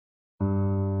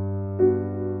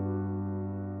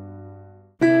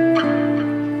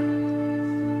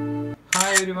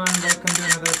everyone, welcome to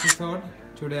another episode.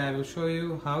 Today I will show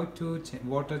you how to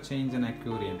water change an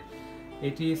aquarium.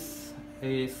 It is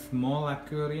a small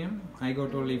aquarium. I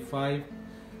got only 5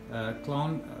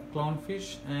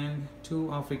 clownfish and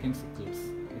 2 African cichlids.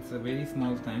 It's a very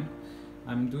small tank.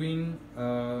 I'm doing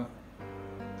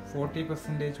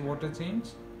 40% water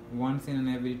change once in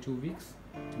every 2 weeks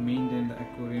to maintain the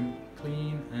aquarium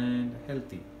clean and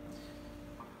healthy.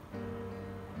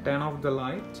 Turn off the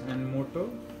light and motor.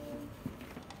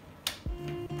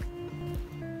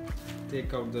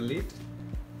 Take out the lid.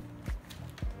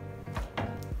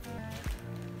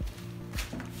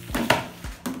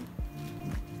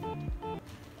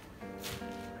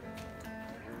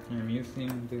 I'm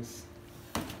using this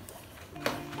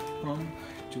pump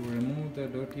to remove the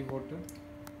dirty water,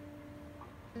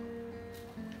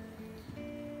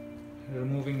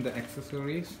 removing the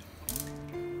accessories.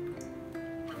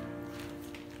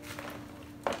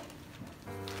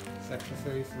 This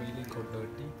accessories really got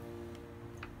dirty.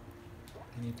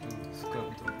 I need to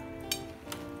scrub them.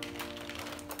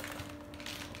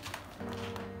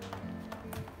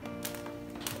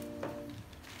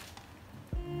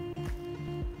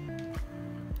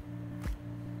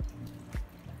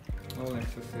 All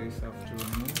accessories have to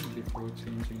remove before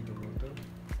changing the water.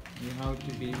 You have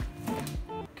to be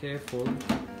careful.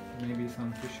 Maybe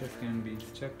some fishes can be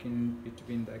stuck in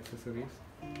between the accessories.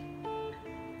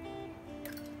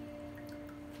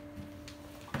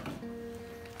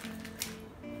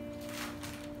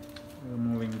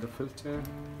 Removing the filter.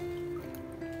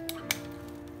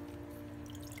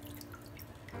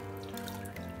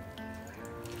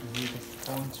 Use a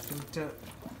sponge filter.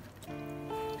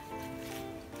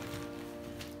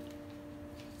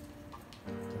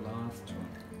 The last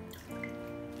one.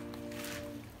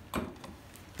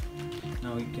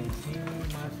 Now you can see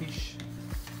my fish.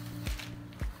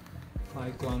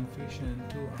 5 clownfish and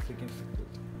 2 African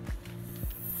cichlids.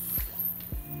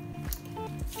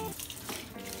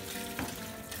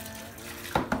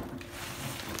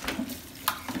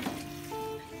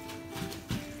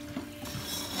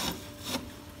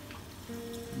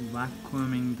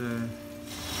 Vacuuming the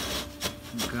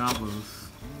gravels.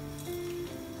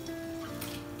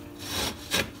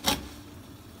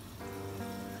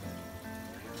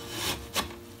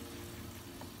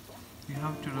 You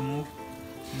have to remove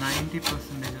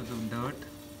 90% of the dirt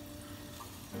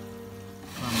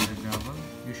from the gravel.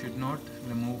 You should not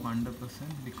remove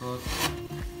 100% because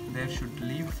there should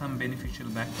leave some beneficial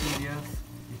bacteria.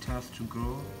 It has to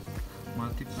grow,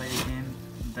 multiply again.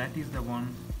 That is the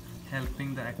one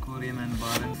helping the aquarium and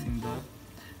balancing the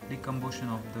decomposition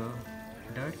of the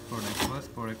dirt product,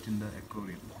 first product in the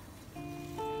aquarium.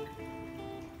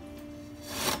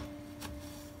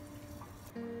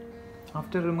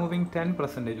 After removing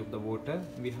 10% of the water,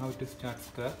 we have to start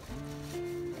scrub.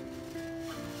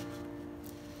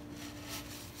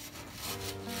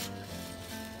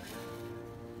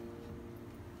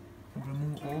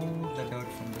 Remove all the dirt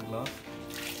from the glass.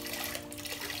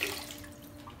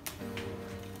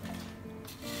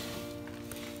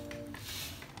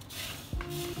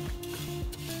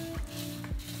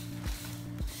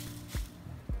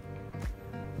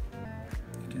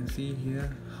 See here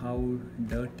how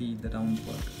dirty the round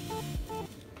part.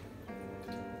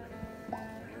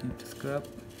 Need to scrub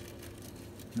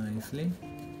nicely.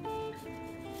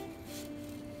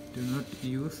 Do not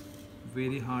use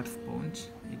very hard sponge.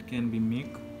 It can be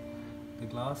make the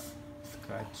glass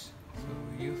scratch. So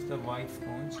use the white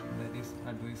sponge, that is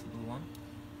advisable one,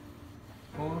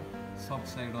 or soft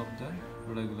side of the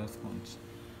regular sponge.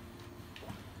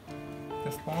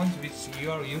 The sponge which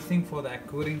you are using for the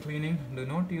aquarium cleaning, do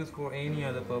not use for any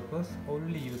other purpose,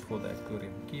 only use for the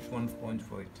aquarium. Keep one sponge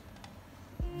for it.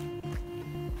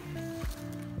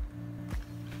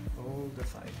 All the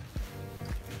side.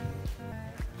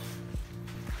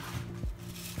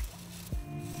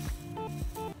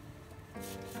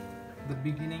 The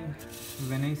beginning,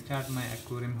 when I start my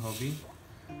aquarium hobby,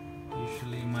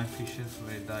 usually my fishes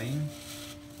were dying.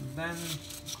 Then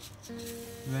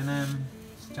when I'm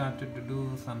started to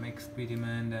do some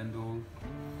experiment and all,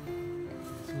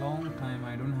 it's long time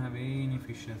I don't have any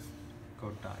fishes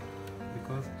got died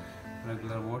because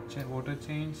regular water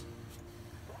change,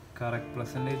 correct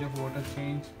percentage of water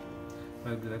change,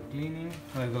 regular cleaning,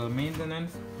 regular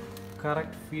maintenance,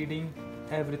 correct feeding,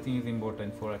 everything is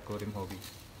important for aquarium hobby.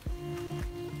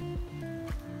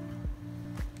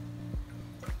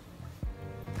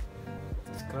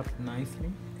 Scrub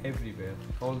nicely everywhere,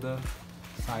 all the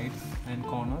sides and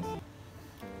corners.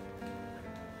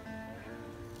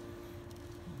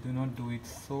 Do not do it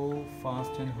so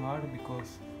fast and hard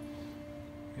because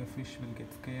your fish will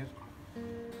get scared.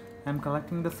 I'm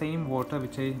collecting the same water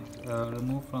which I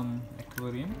removed from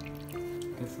aquarium.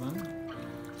 This one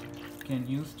can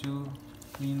use to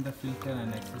clean the filter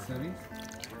and accessories.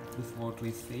 This water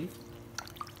is safe.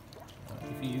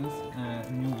 If you use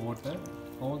new water,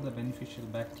 all the beneficial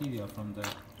bacteria from the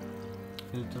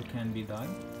filter can be died.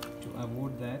 To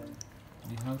avoid that,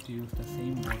 we have to use the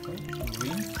same water to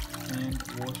rinse and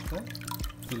wash the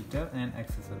filter and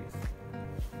accessories.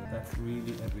 That's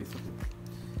really advisable.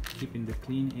 Keep in the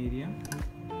clean area.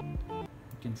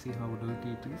 You can see how dirty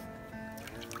it is.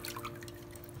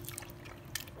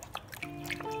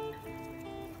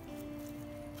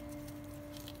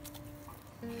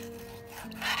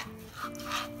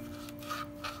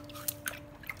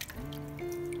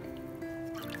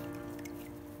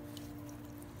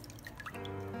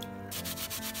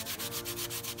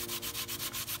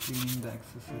 Cleaning the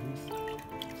accessories.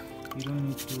 You don't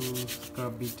need to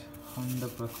scrub it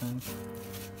 100%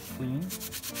 clean,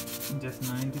 just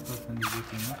 90% is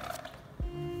enough.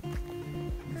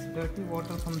 This dirty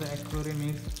water from the aquarium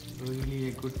is really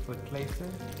a good fertilizer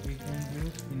you can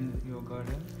use in your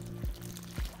garden.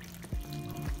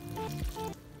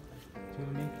 It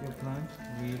will make your plants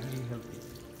really healthy.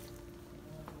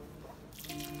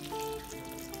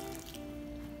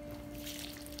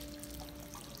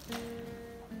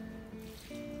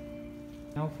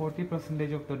 Now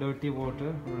 40% of the dirty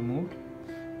water removed.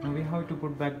 Now we have to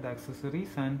put back the accessories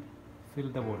and fill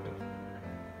the water.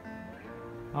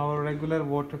 Our regular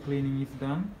water cleaning is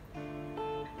done.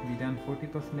 We done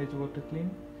 40% water clean.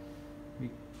 We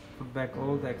put back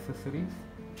all the accessories.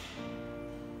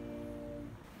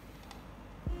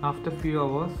 After few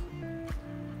hours,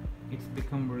 it's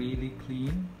become really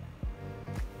clean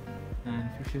and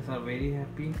fishes are very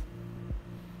happy.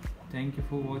 Thank you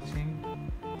for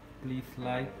watching. Please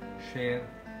like, share,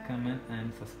 comment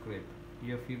and subscribe.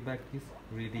 Your feedback is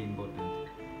really important.